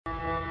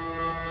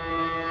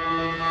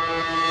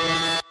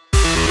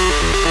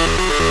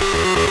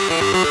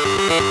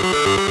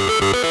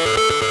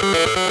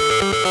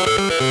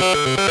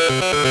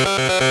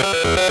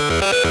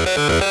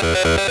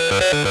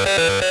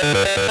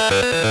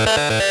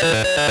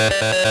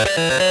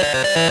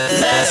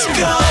Let's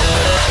go.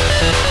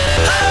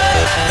 Oh,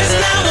 it's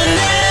now or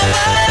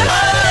never.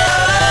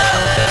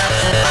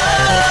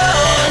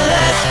 Oh,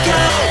 let's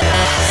go.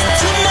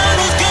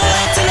 Tomorrow's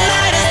good,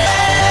 tonight is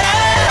better.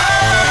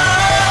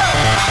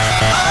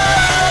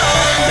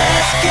 Oh,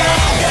 let's go.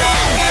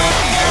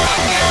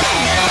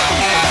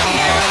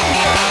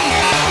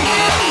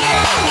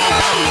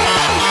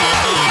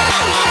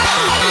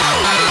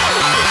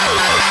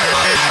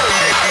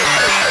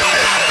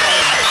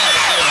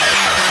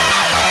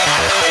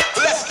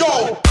 Let's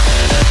go.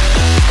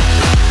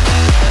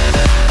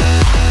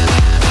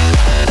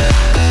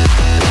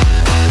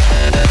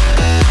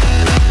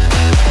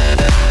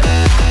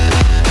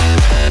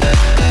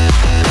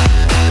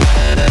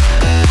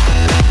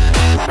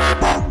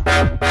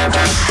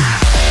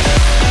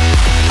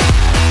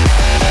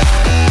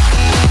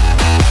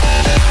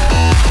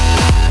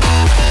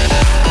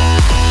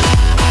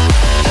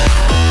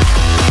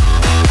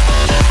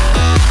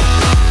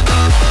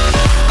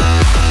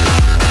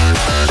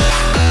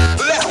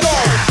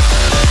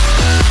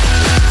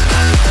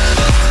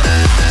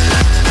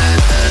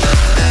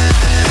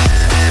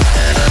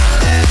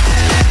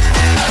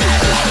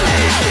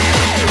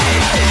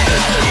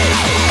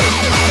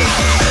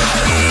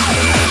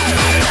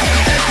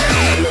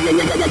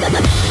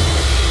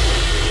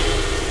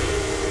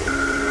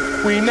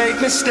 We make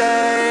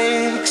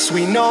mistakes,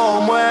 we know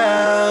them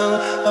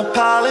well.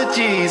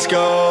 Apologies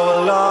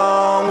go a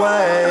long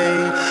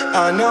way.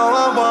 I know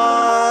I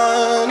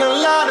want a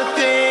lot of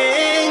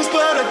things,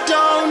 but I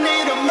don't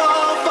need them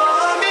all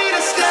for me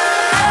to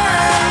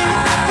stay.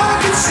 I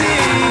can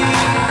see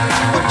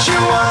what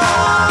you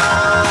are.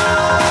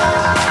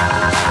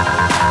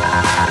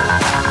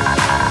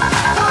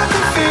 I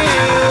can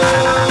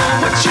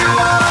feel what you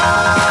are.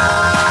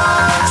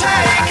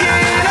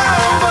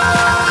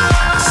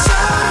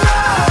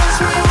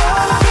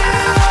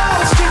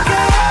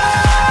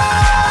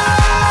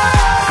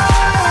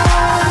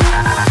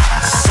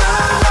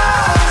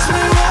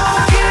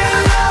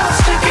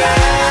 Lost again.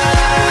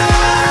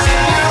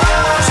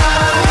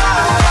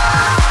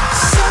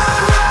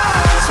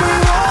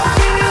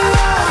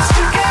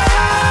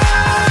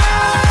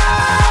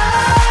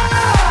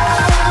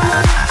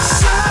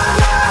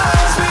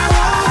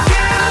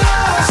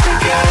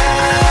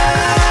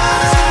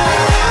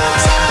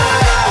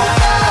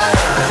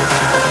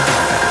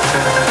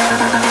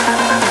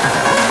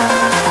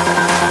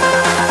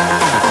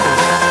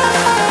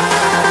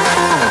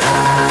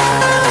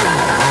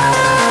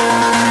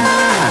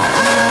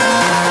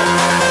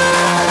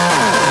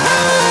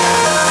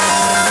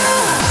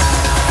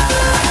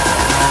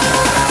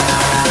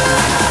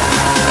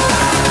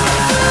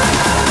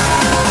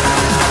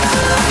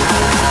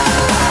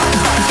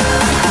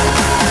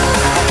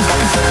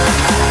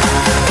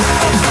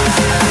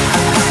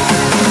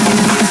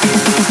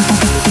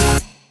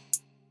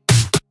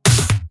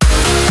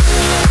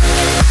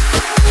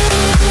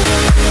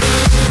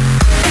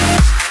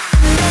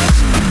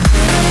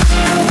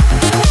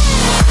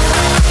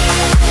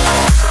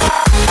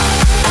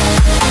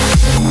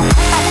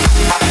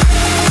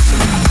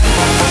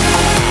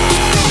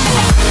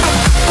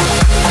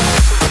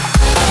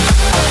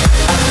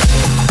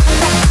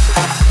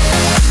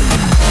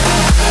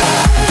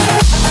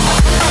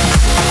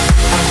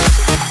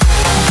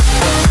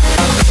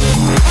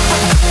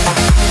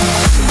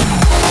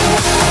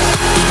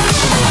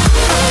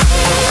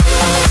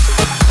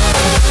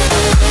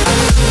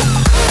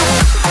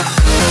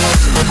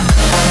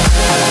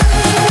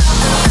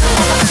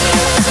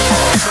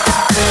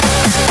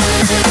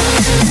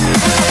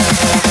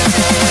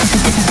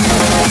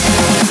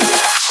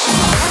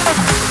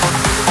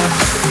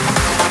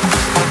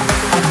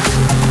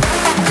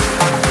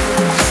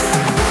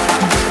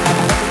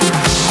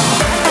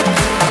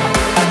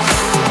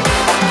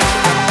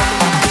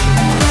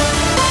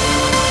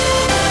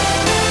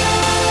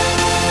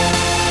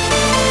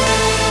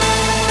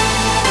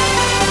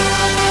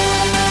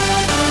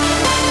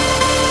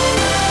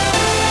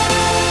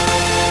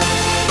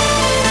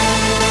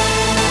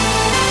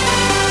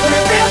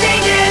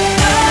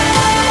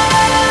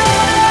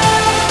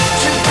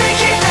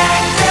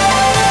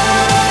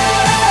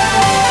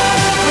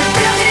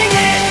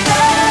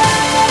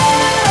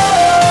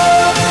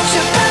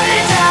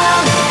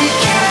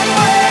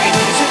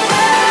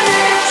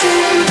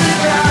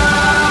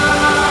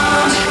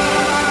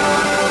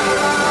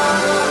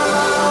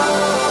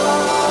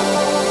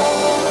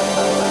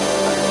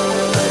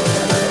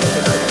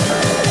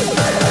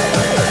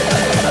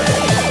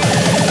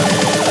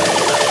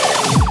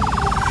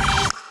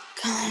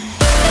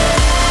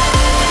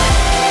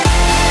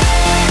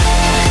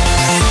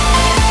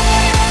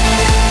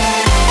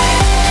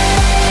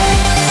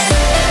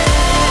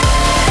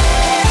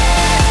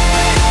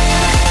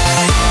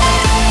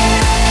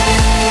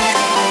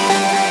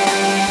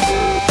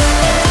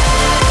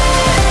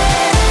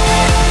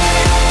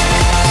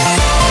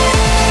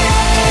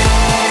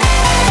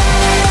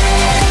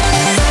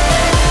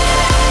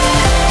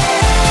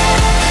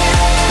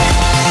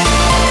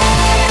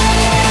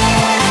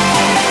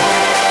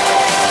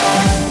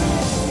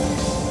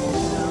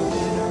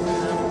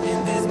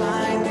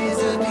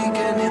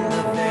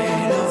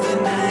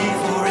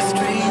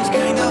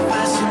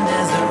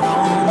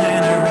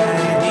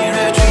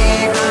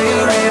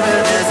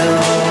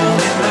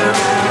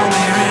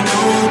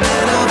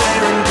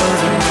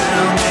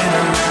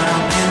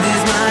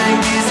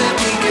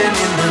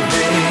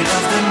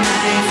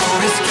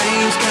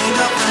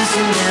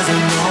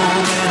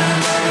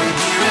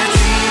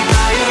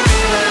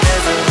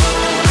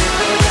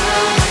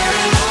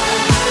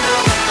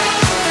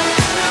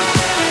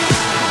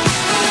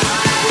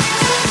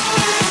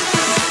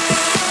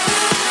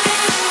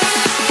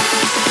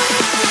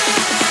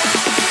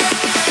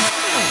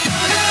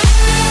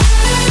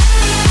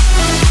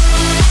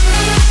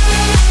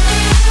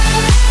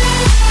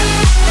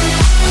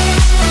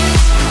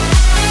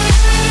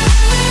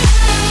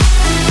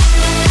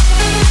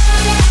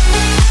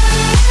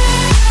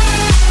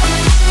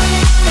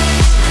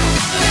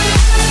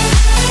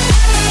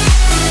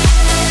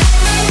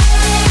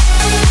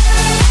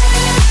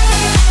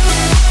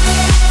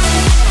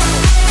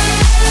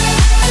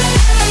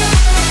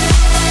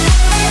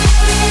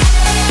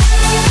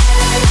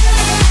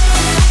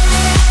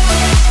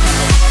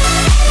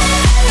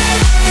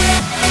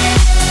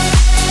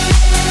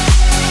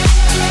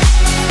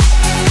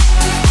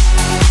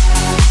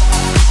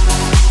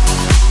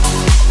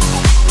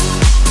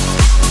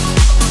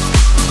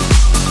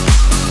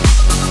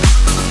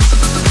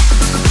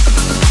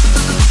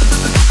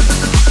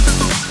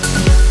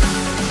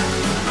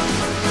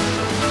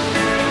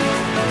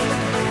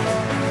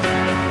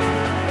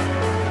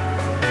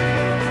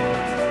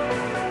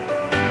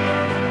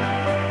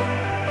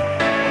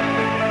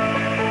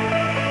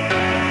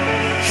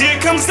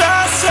 comes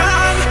the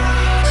sun,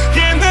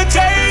 and the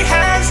day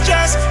has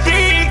just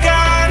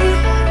begun.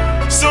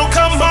 So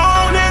come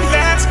on and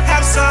let's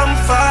have some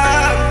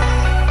fun.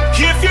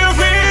 If you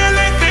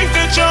really think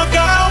that you're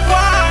the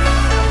one,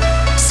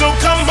 so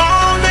come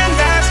on and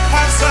let's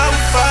have some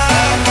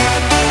fun.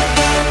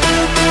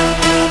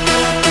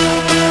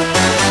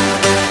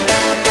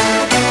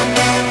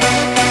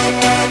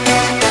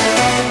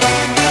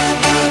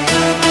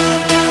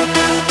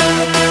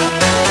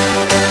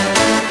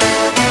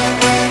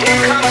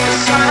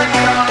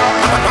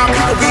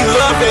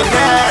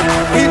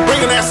 We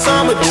bringing that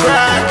summer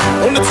track.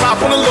 On the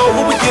top, on the low,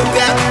 who we get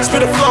that?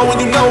 Spit a flow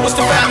and you know it's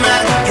the fat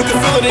man. You can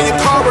feel it in your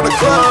car or the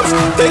clubs.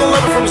 They gon'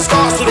 love it from the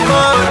stars to the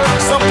mud.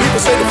 Some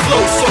people say the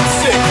flow's so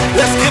sick.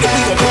 Let's get it,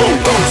 we gon' blow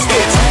those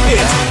hits.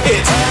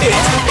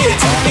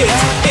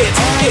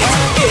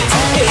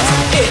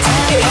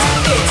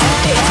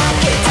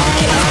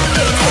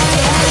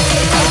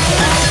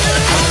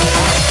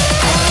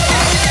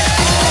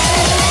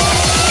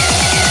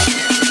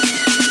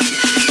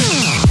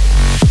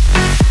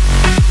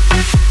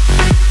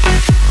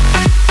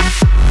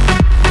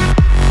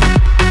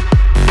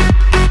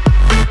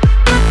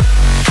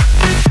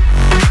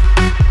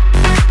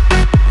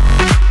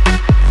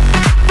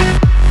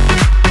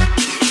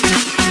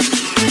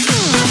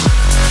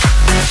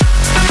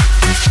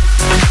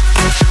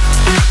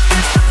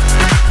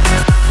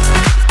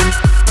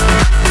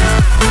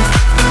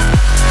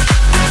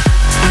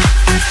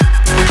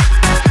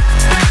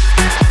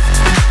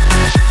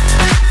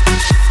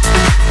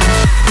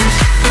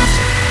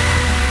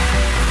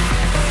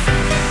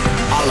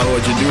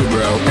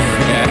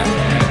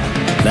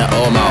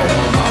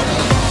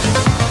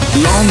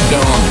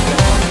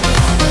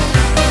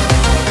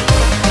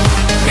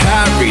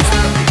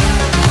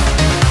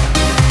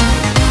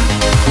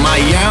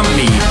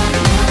 Miami,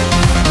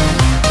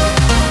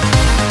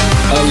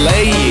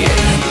 LA.